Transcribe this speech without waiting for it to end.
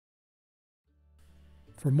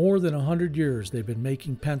For more than 100 years, they've been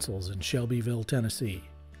making pencils in Shelbyville, Tennessee.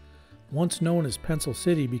 Once known as Pencil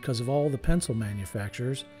City because of all the pencil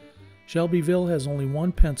manufacturers, Shelbyville has only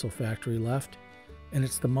one pencil factory left, and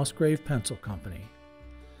it's the Musgrave Pencil Company.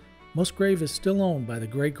 Musgrave is still owned by the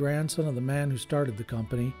great-grandson of the man who started the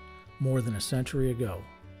company more than a century ago.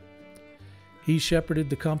 He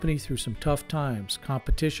shepherded the company through some tough times,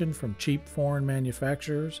 competition from cheap foreign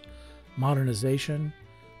manufacturers, modernization,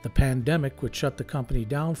 the pandemic which shut the company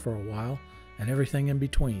down for a while, and everything in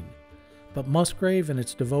between. But Musgrave and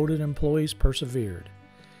its devoted employees persevered.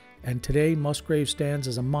 And today Musgrave stands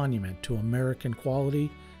as a monument to American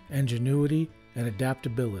quality, ingenuity, and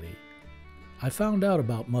adaptability. I found out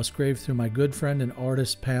about Musgrave through my good friend and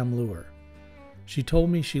artist Pam Lure. She told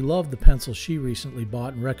me she loved the pencils she recently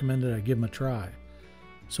bought and recommended I give them a try.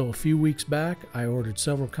 So a few weeks back, I ordered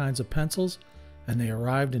several kinds of pencils, and they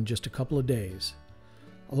arrived in just a couple of days.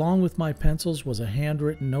 Along with my pencils was a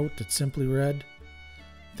handwritten note that simply read,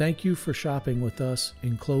 "Thank you for shopping with us.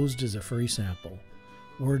 Enclosed is a free sample."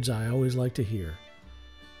 Words I always like to hear.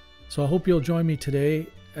 So I hope you'll join me today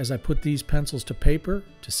as I put these pencils to paper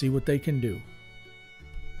to see what they can do.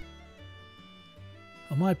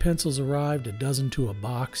 Well, my pencils arrived a dozen to a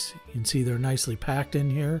box. You can see they're nicely packed in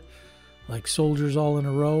here, like soldiers all in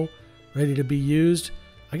a row, ready to be used.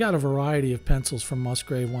 I got a variety of pencils from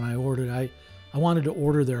Musgrave when I ordered. I wanted to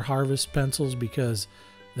order their Harvest pencils because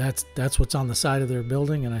that's what's on the side of their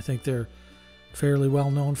building, and I think they're fairly well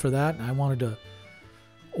known for that. And I wanted to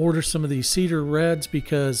order some of these Cedar Reds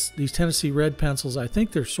because these Tennessee Red pencils, I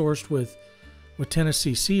think they're sourced with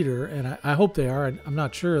Tennessee Cedar, and I hope they are. I'm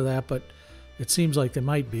not sure of that, but it seems like they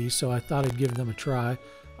might be, so I thought I'd give them a try.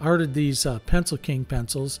 I ordered these Pencil King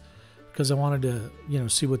pencils because I wanted to,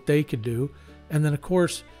 see what they could do. And then, of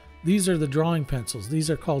course, these are the drawing pencils. These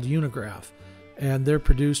are called Unigraph, and they're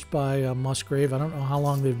produced by Musgrave. I don't know how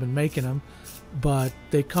long they've been making them, but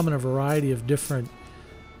they come in a variety of different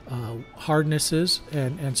hardnesses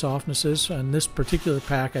and softnesses. And this particular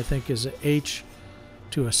pack, I think, is an H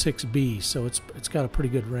to a 6B, so it's got a pretty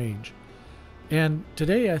good range. And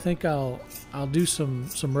today, I think I'll do some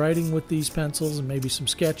writing with these pencils and maybe some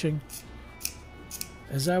sketching.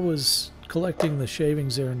 As I was collecting the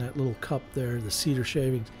shavings there in that little cup there, the cedar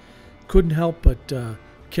shavings, couldn't help but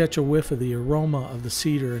catch a whiff of the aroma of the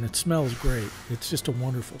cedar, and it smells great. It's just a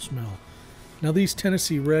wonderful smell. Now, these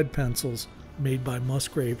Tennessee Red pencils made by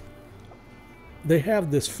Musgrave, they have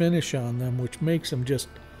this finish on them which makes them just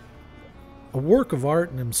a work of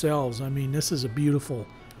art in themselves. I mean, this is a beautiful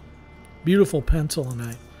pencil, and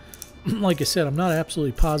I like I said, I'm not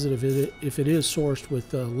absolutely positive if it is sourced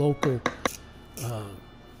with local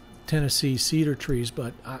Tennessee cedar trees,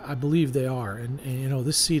 but I believe they are, and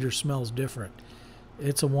this cedar smells different.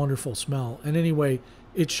 It's a wonderful smell. And anyway,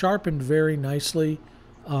 it sharpened very nicely,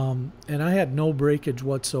 and I had no breakage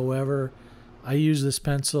whatsoever. I used this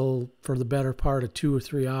pencil for the better part of 2 or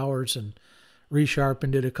 3 hours and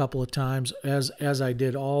resharpened it a couple of times, as I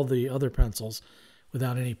did all the other pencils,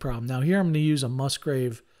 without any problem. Now here I'm going to use a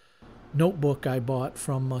Musgrave notebook I bought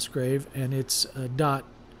from Musgrave, and it's a dot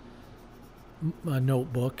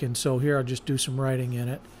notebook, and so here I'll just do some writing in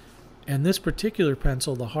it. And this particular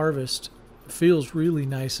pencil, the Harvest, feels really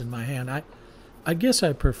nice in my hand. I guess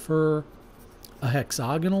I prefer a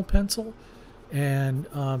hexagonal pencil, and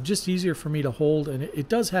just easier for me to hold, and it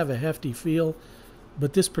does have a hefty feel,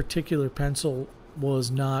 but this particular pencil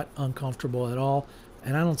was not uncomfortable at all,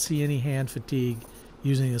 and I don't see any hand fatigue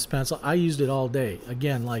using this pencil. I used it all day.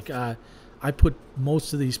 Again, like I put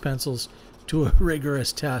most of these pencils to a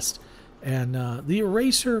rigorous test, and the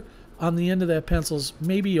eraser on the end of that pencil's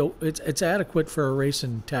maybe it's adequate for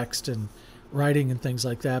erasing text and writing and things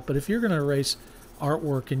like that. But if you're going to erase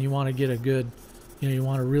artwork and you want to get a good, you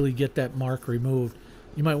want to really get that mark removed,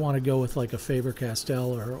 you might want to go with like a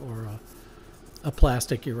Faber-Castell or a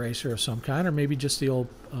plastic eraser of some kind, or maybe just the old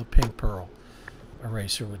pink pearl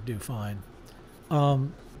eraser would do fine.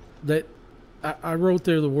 That I wrote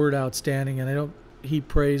there the word outstanding, and I don't heap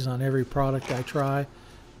praise on every product I try,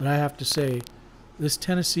 but I have to say this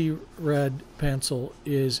Tennessee Red pencil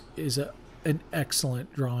is an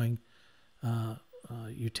excellent drawing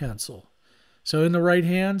utensil. So in the right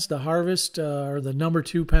hands, the Harvest, or the number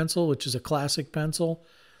 2 pencil, which is a classic pencil,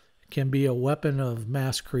 can be a weapon of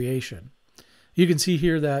mass creation. You can see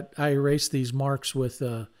here that I erased these marks with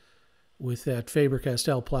that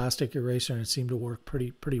Faber-Castell plastic eraser, and it seemed to work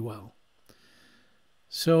pretty well.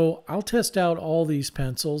 So I'll test out all these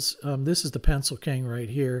pencils. This is the Pencil King right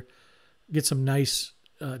here. Get some nice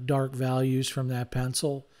dark values from that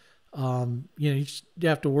pencil. You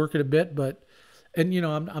have to work it a bit, but And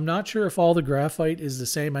I'm not sure if all the graphite is the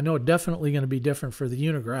same. I know it's definitely going to be different for the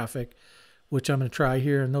unigraphic, which I'm going to try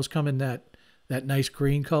here. And those come in that nice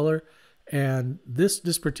green color. And this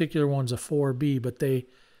particular one's a 4B, but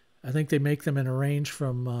I think they make them in a range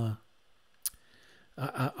from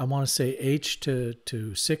I want to say H to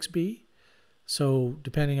 6B. So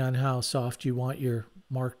depending on how soft you want your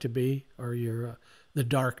mark to be, or your the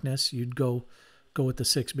darkness, you'd go with the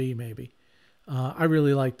 6B maybe. I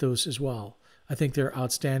really like those as well. I think they're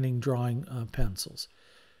outstanding drawing pencils.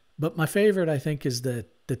 But my favorite, I think, is the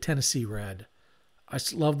Tennessee Red. I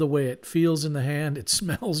love the way it feels in the hand. It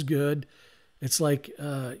smells good. It's like,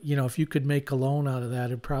 if you could make cologne out of that,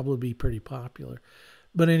 it'd probably be pretty popular.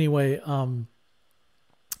 But anyway,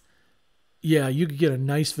 yeah, you could get a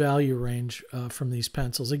nice value range from these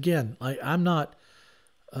pencils. Again, I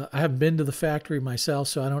haven't been to the factory myself,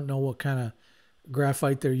 so I don't know what kind of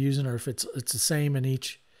graphite they're using, or if it's the same in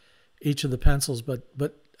each of the pencils. But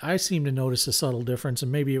I seem to notice a subtle difference,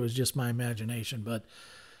 and maybe it was just my imagination. But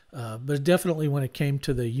definitely when it came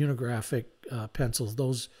to the unigraphic pencils,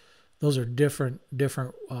 those are different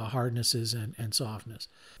hardnesses and softness.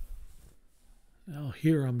 Now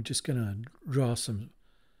here I'm just going to draw some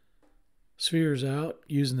spheres out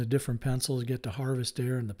using the different pencils. Get the Harvest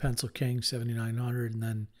Air and the Pencil King 7900, and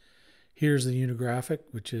then here's the unigraphic,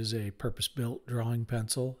 which is a purpose-built drawing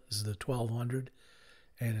pencil. This is the 1200,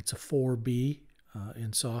 and it's a 4B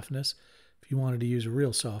in softness. If you wanted to use a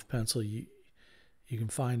real soft pencil, you can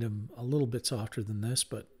find them a little bit softer than this,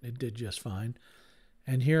 but it did just fine.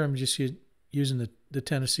 And here I'm just using the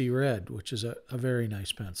Tennessee Red, which is a very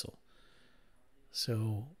nice pencil.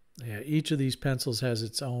 So yeah, each of these pencils has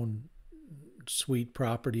its own sweet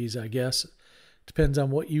properties, I guess. Depends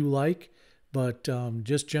on what you like, but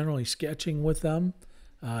just generally sketching with them.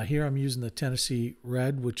 Here I'm using the Tennessee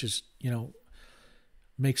Red, which is,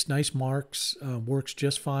 makes nice marks, works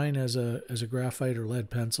just fine as a graphite or lead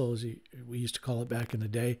pencil, as we used to call it back in the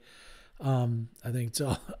day. I think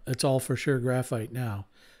it's all for sure graphite now.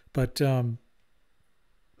 But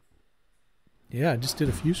yeah, I just did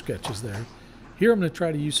a few sketches there. Here I'm going to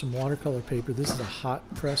try to use some watercolor paper. This is a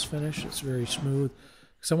hot press finish. It's very smooth,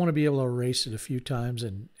 because I want to be able to erase it a few times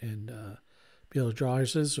and be able to draw.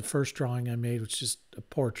 So this is the first drawing I made, which is just a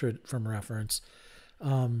portrait from reference.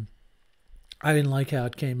 I didn't like how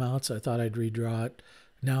it came out, so I thought I'd redraw it.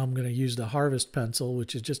 Now I'm going to use the Harvest pencil,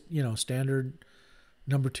 which is just, standard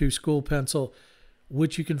 #2 school pencil,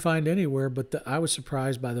 which you can find anywhere. But I was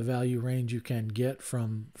surprised by the value range you can get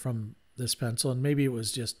from this pencil. And maybe it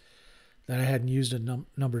was just that I hadn't used a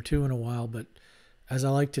 #2 in a while. But as I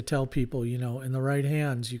like to tell people, in the right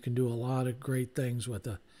hands, you can do a lot of great things with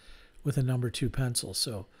a #2 pencil.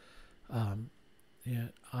 So, yeah,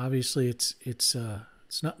 obviously it's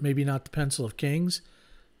not, maybe not the pencil of kings,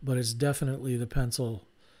 but it's definitely the pencil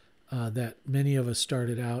that many of us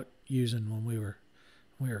started out using when we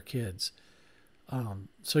were kids.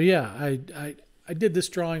 So yeah, I did this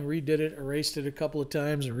drawing, redid it, erased it a couple of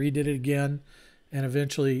times, and redid it again, and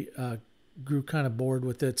eventually grew kind of bored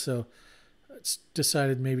with it. So I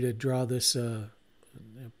decided maybe to draw this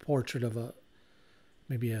portrait of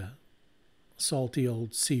maybe a salty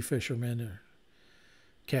old sea fisherman or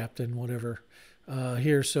captain, whatever.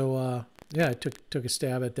 Here, so yeah, I took a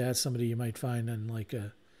stab at that. Somebody you might find in like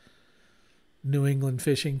a New England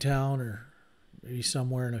fishing town, or maybe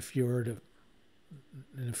somewhere in a fjord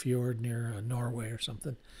near Norway or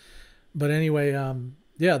something. But anyway,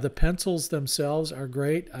 yeah, the pencils themselves are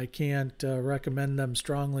great. I can't recommend them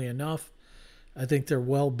strongly enough. I think they're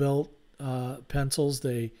well-built pencils.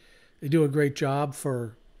 They do a great job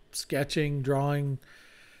for sketching, drawing,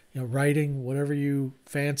 writing, whatever you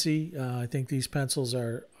fancy. I think these pencils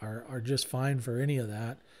are just fine for any of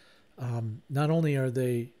that. Not only are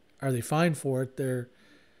they fine for it,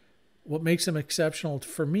 what makes them exceptional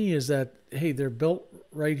for me is that, hey, they're built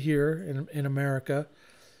right here in America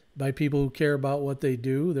by people who care about what they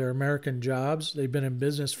do. They're American jobs. They've been in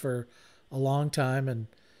business for a long time, and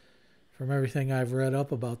from everything I've read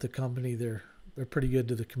up about the company, they're pretty good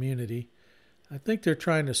to the community. I think they're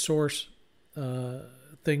trying to source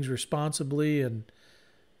things responsibly, and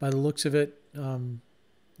by the looks of it,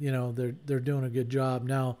 they're doing a good job.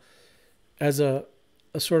 Now, as a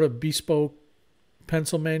sort of bespoke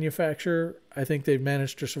pencil manufacturer, I think they've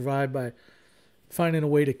managed to survive by finding a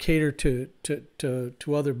way to cater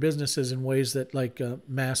to other businesses in ways that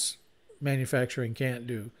mass manufacturing can't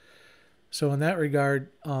do. So in that regard,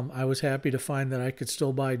 I was happy to find that I could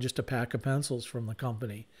still buy just a pack of pencils from the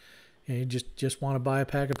company. And you just want to buy a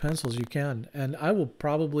pack of pencils, you can. And I will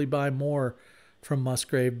probably buy more from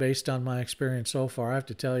Musgrave based on my experience so far. I have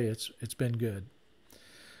to tell you, it's been good.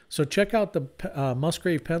 So check out the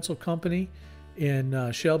Musgrave Pencil Company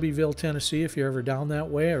in Shelbyville, Tennessee, if you're ever down that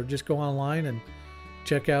way, or just go online and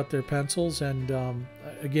check out their pencils. And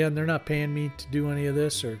again, they're not paying me to do any of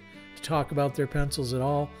this or to talk about their pencils at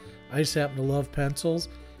all. I just happen to love pencils,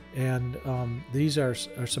 and these are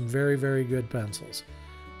some very, very good pencils.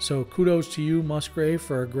 So kudos to you, Musgrave,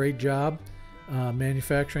 for a great job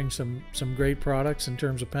manufacturing some great products in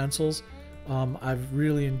terms of pencils. I've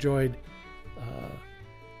really enjoyed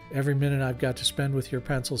every minute I've got to spend with your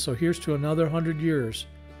pencils. So here's to another 100 years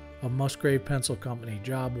of Musgrave Pencil Company.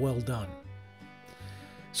 Job well done.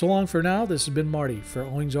 So long for now. This has been Marty for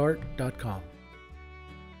owingsart.com.